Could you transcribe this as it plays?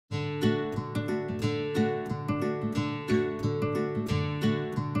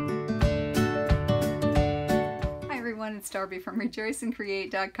it's Darby from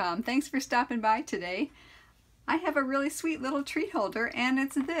rejoiceandcreate.com. Thanks for stopping by today. I have a really sweet little treat holder, and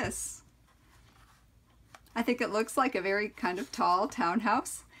it's this. I think it looks like a very kind of tall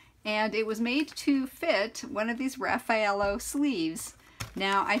townhouse, and it was made to fit one of these Raffaello sleeves.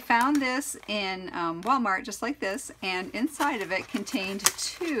 Now, I found this in Walmart just like this, and inside of it contained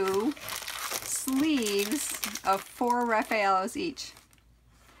 2 sleeves of 4 Raffaellos each.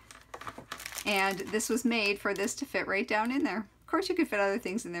 And this was made for this to fit right down in there. Of course, you could fit other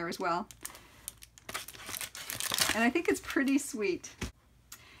things in there as well. And I think it's pretty sweet.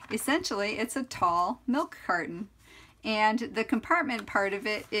 Essentially, it's a tall milk carton. And the compartment part of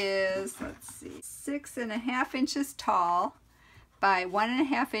it is, let's see, 6.5 inches tall by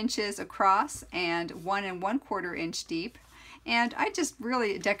 1.5 inches across and 1 1/4 inch deep. And I just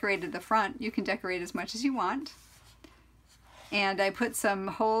really decorated the front. You can decorate as much as you want. And I put some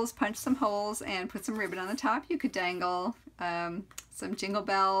holes, punched some holes, and put some ribbon on the top. You could dangle some jingle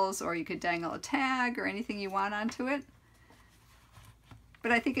bells, or you could dangle a tag or anything you want onto it.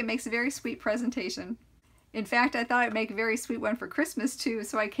 But I think it makes a very sweet presentation. In fact, I thought it'd make a very sweet one for Christmas too,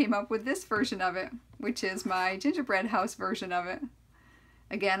 so I came up with this version of it, which is my gingerbread house version of it.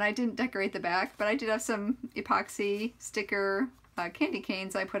 Again, I didn't decorate the back, but I did have some epoxy sticker candy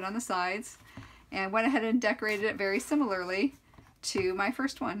canes I put on the sides, and went ahead and decorated it very similarly to my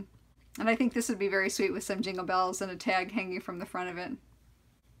first one. And I think this would be very sweet with some jingle bells and a tag hanging from the front of it.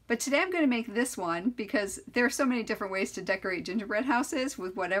 But today I'm going to make this one because there are so many different ways to decorate gingerbread houses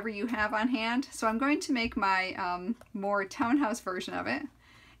with whatever you have on hand. So I'm going to make my more townhouse version of it.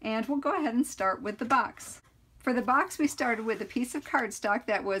 And we'll go ahead and start with the box. For the box, we started with a piece of cardstock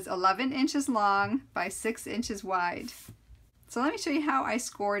that was 11 inches long by 6 inches wide. So let me show you how I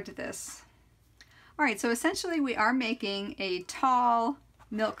scored this. Alright, so essentially we are making a tall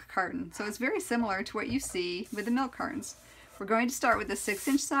milk carton. So it's very similar to what you see with the milk cartons. We're going to start with the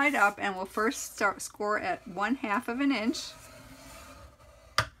 6-inch side up, and we'll first score at 1/2 of an inch,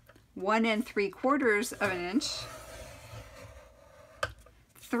 1 3/4 of an inch,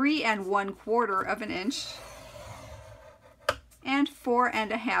 3 1/4 of an inch, and 4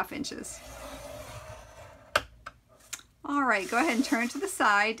 1/2 inches. All right, go ahead and turn to the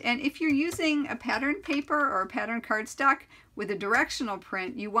side, and if you're using a pattern paper or a pattern cardstock with a directional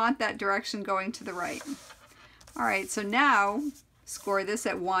print, you want that direction going to the right. All right, so now score this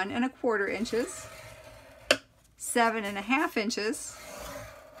at 1 1/4 inches, 7 1/2 inches,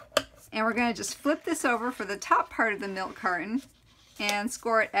 and we're going to just flip this over for the top part of the milk carton and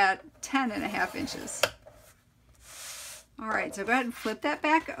score it at 10 1/2 inches. All right, so go ahead and flip that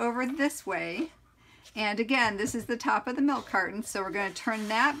back over this way. And again, this is the top of the milk carton, so we're going to turn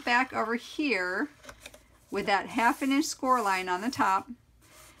that back over here with that 1/2 inch score line on the top.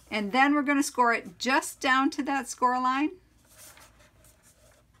 And then we're going to score it just down to that score line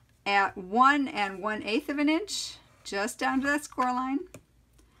at 1 1/8 of an inch, just down to that score line,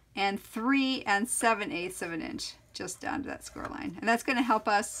 and 3 7/8 of an inch, just down to that score line. And that's going to help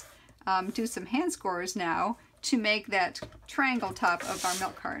us do some hand scores now to make that triangle top of our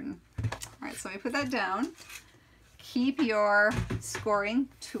milk carton. All right, so let me put that down. Keep your scoring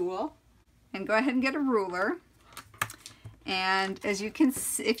tool and go ahead and get a ruler. And as you can,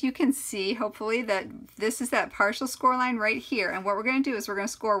 if you can see, hopefully, that this is that partial score line right here. And what we're going to do is we're going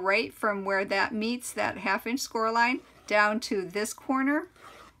to score right from where that meets that 1/2 inch score line down to this corner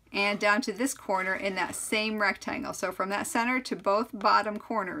and down to this corner in that same rectangle. So from that center to both bottom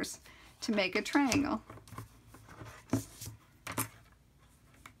corners to make a triangle.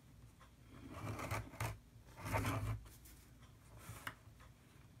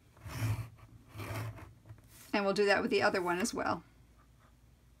 And we'll do that with the other one as well.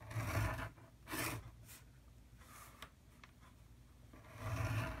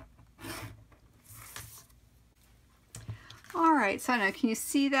 All right, so now can you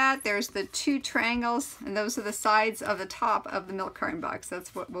see that? There's the 2 triangles, and those are the sides of the top of the milk carton box.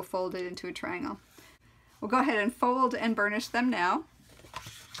 That's what we'll fold it into a triangle. We'll go ahead and fold and burnish them now.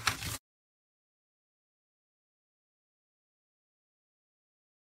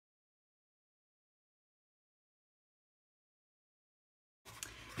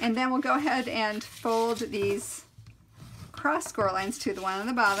 And then we'll go ahead and fold these cross score lines to the one on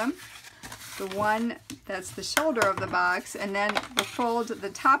the bottom, the one that's the shoulder of the box, and then we'll fold the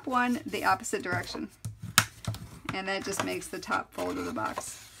top one the opposite direction. And that just makes the top fold of the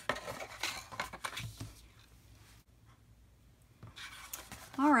box.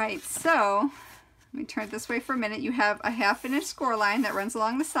 All right, so let me turn it this way for a minute. You have a 1/2 inch score line that runs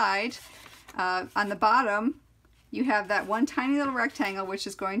along the side. On the bottom, you have that one tiny little rectangle which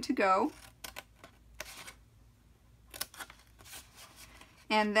is going to go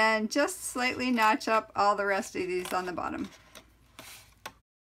and then just slightly notch up all the rest of these on the bottom.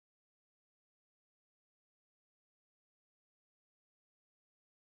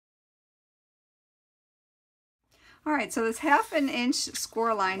 Alright, so this 1/2 inch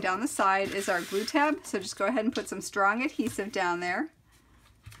score line down the side is our glue tab, so just go ahead and put some strong adhesive down there.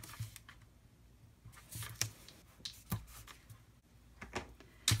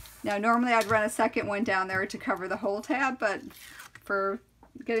 Now normally I'd run a second one down there to cover the whole tab, but for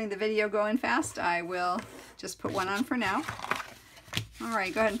getting the video going fast, I will just put one on for now.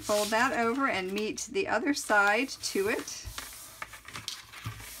 Alright, go ahead and fold that over and meet the other side to it.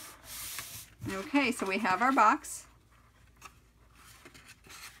 Okay, so we have our box.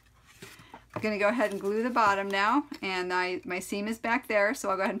 I'm going to go ahead and glue the bottom now, and my seam is back there, so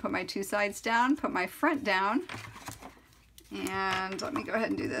I'll go ahead and put my 2 sides down, put my front down, and let me go ahead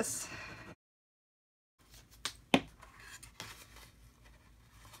and do this.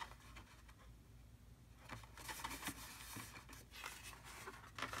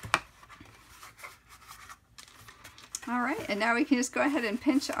 Alright, and now we can just go ahead and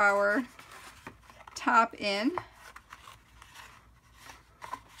pinch our top in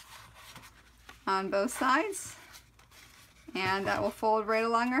on both sides, and that will fold right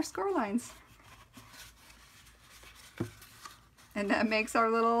along our score lines. And that makes our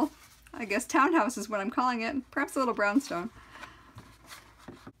little, I guess, townhouse is what I'm calling it, perhaps a little brownstone.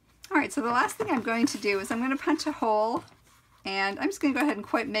 Alright, so the last thing I'm going to do is I'm going to punch a hole, and I'm just going to go ahead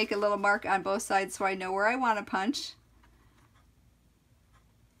and make a little mark on both sides so I know where I want to punch,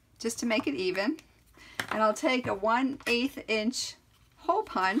 just to make it even. And I'll take a 1/8 inch hole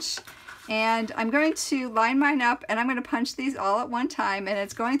punch, and I'm going to line mine up, and I'm going to punch these all at one time, and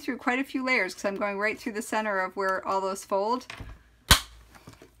it's going through quite a few layers because I'm going right through the center of where all those fold.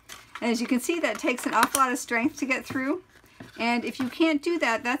 And as you can see, that takes an awful lot of strength to get through, and if you can't do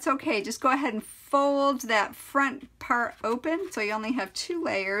that, that's okay. Just go ahead and fold that front part open so you only have 2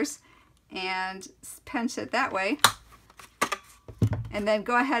 layers and pinch it that way, and then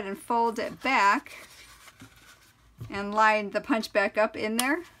go ahead and fold it back and line the punch back up in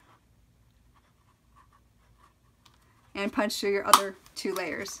there and punch through your other 2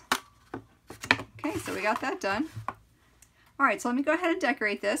 layers. Okay, so we got that done. Alright, so let me go ahead and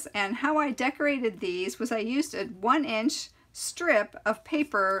decorate this, and how I decorated these was I used a 1-inch strip of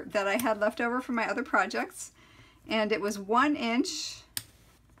paper that I had left over from my other projects, and it was 1 inch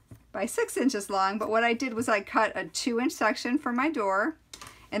by 6 inches long, but what I did was I cut a 2-inch section for my door,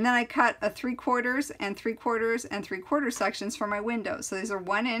 and then I cut a 3/4 and 3/4 and 3/4 sections for my windows. So these are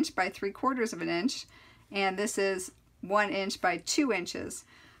 1 inch by 3/4 of an inch, and this is 1 inch by 2 inches.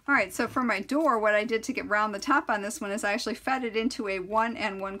 Alright, so for my door, what I did to get round the top on this one is I actually fed it into a 1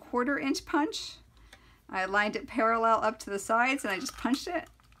 1/4 inch punch. I lined it parallel up to the sides, and I just punched it,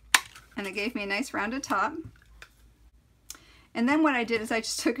 and it gave me a nice rounded top. And then what I did is I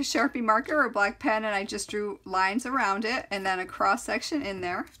just took a Sharpie marker or a black pen, and I just drew lines around it and then a cross section in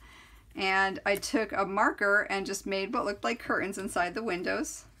there. And I took a marker and just made what looked like curtains inside the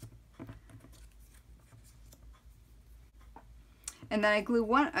windows. And then I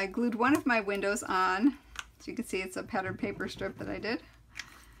glued one of my windows on. So you can see it's a patterned paper strip that I did.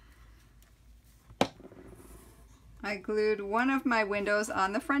 I glued one of my windows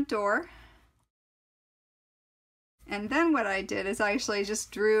on the front door. And then what I did is I actually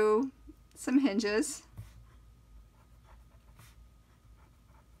just drew some hinges.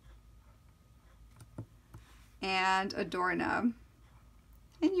 And a doorknob.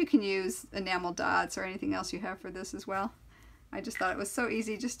 And you can use enamel dots or anything else you have for this as well. I just thought it was so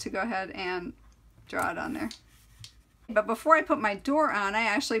easy just to go ahead and draw it on there. But before I put my door on, I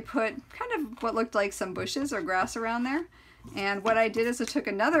actually put kind of what looked like some bushes or grass around there. And what I did is I took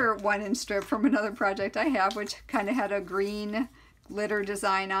another 1-inch strip from another project I have, which kind of had a green glitter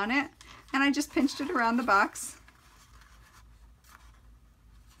design on it, and I just pinched it around the box.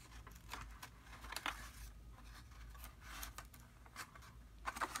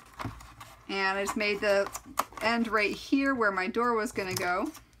 And I just made the end right here where my door was going to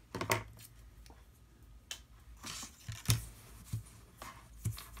go.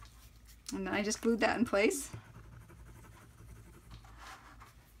 And then I just glued that in place.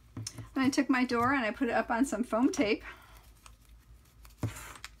 Then I took my door and I put it up on some foam tape.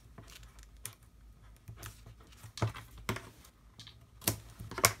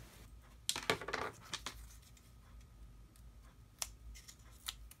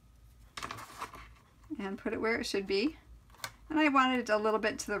 And put it where it should be. And I wanted it a little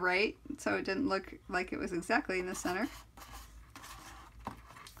bit to the right so it didn't look like it was exactly in the center.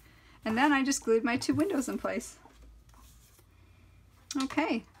 And then I just glued my 2 windows in place.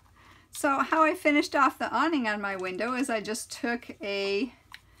 Okay, so how I finished off the awning on my window is I just took a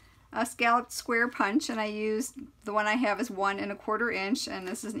scalloped square punch, and I used the one I have is 1 1/4 inch, and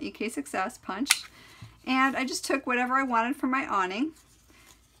this is an EK Success punch. And I just took whatever I wanted for my awning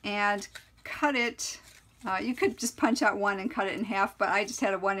and cut it. You could just punch out one and cut it in half, but I just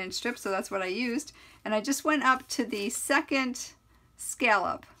had a 1 inch strip, so that's what I used. And I just went up to the second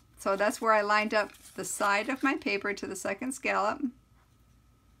scallop. So that's where I lined up the side of my paper to the second scallop.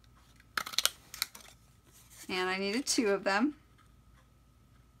 And I needed 2 of them.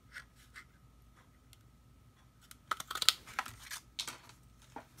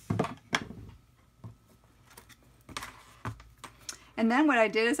 And then what I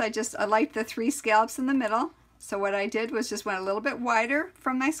did is I liked the 3 scallops in the middle. So what I did was just went a little bit wider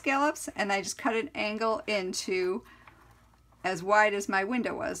from my scallops, and I just cut an angle into as wide as my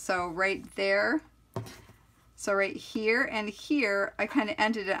window was. So right there, so right here and here, I kind of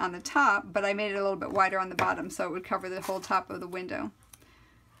ended it on the top, but I made it a little bit wider on the bottom so it would cover the whole top of the window.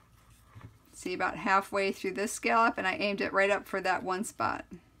 See, about halfway through this scallop, and I aimed it right up for that one spot.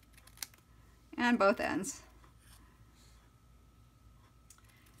 And both ends.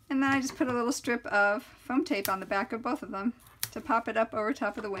 And then I just put a little strip of foam tape on the back of both of them to pop it up over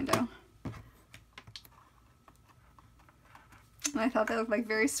top of the window. And I thought they looked like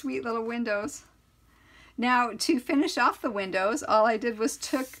very sweet little windows. Now, to finish off the windows, all I did was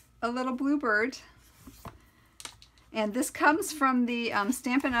took a little bluebird, and this comes from the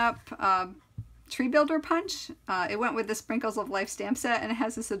Stampin' Up! Tree Builder punch. It went with the Sprinkles of Life stamp set, and it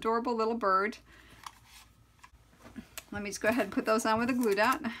has this adorable little bird. Let me just go ahead and put those on with a glue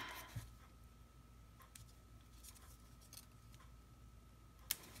dot.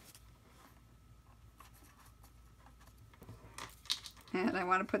 And I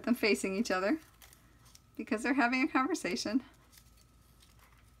want to put them facing each other because they're having a conversation.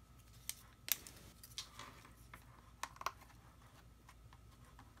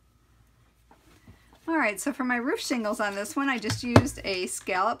 Alright, so for my roof shingles on this one, I just used a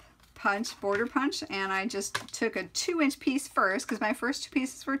scallop punch, border punch, and I just took a 2-inch piece first because my first 2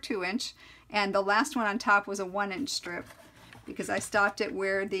 pieces were 2-inch, and the last one on top was a 1-inch strip because I stopped it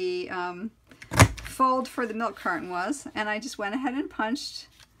where the fold for the milk carton was, and I just went ahead and punched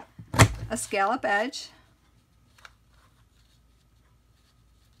a scallop edge.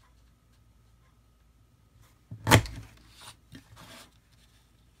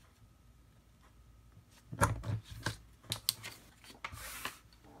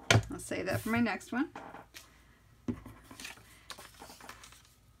 I'll save that for my next one.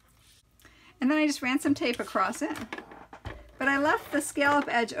 And then I just ran some tape across it. But I left the scallop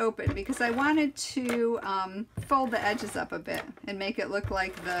edge open because I wanted to fold the edges up a bit and make it look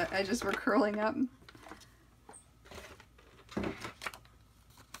like the edges were curling up.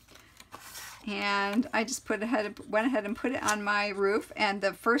 And I just went ahead and put it on my roof, and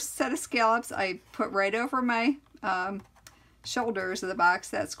the first set of scallops I put right over my shoulders of the box,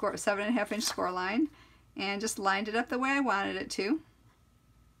 that 7.5-inch score line, and just lined it up the way I wanted it to.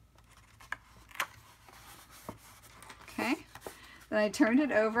 Okay, then I turned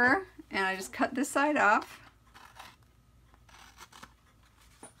it over and I just cut this side off.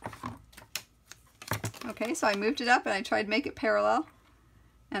 Okay, so I moved it up and I tried to make it parallel,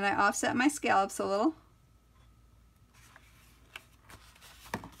 and I offset my scallops a little.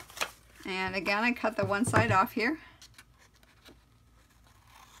 And again, I cut the one side off here.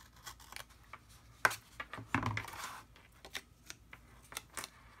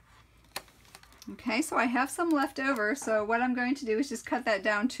 Okay, so I have some left over, so what I'm going to do is just cut that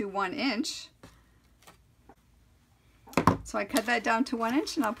down to 1 inch. So I cut that down to 1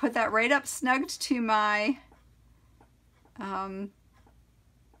 inch, and I'll put that right up snugged to my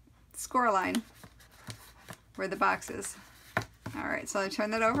score line where the box is. Alright, so I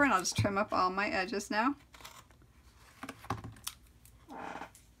turn that over and I'll just trim up all my edges now.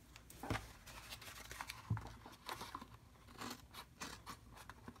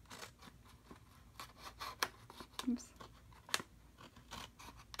 Oops.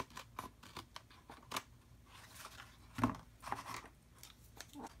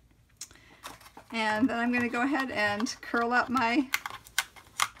 And then I'm going to go ahead and curl up my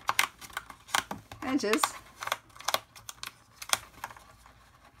edges.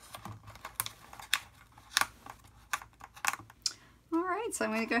 Alright, so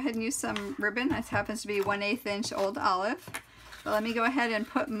I'm going to go ahead and use some ribbon. This happens to be 1/8 inch old olive. But let me go ahead and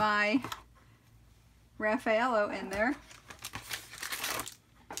put my Raffaello in there.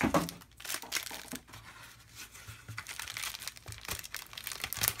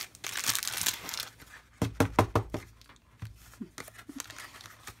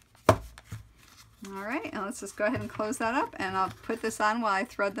 let's just go ahead and close that up, and I'll put this on while I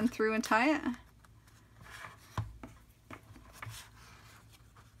thread them through and tie it.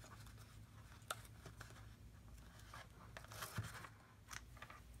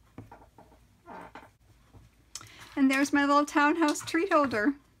 And there's my little townhouse treat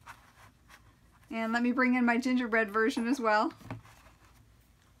holder. And let me bring in my gingerbread version as well.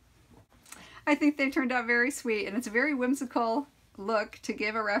 I think they turned out very sweet, and it's a very whimsical look to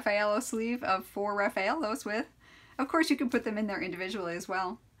give a Raffaello sleeve of 4 Raffaellos with. Of course, you can put them in there individually as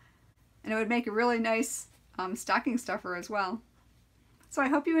well. And it would make a really nice stocking stuffer as well. So I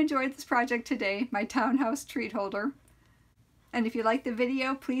hope you enjoyed this project today, my townhouse treat holder. And if you liked the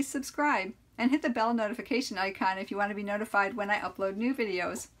video, please subscribe and hit the bell notification icon if you want to be notified when I upload new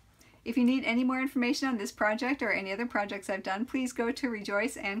videos. If you need any more information on this project or any other projects I've done, please go to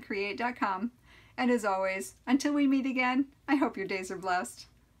rejoiceandcreate.com. And as always, until we meet again, I hope your days are blessed.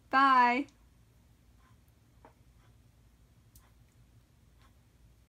 Bye!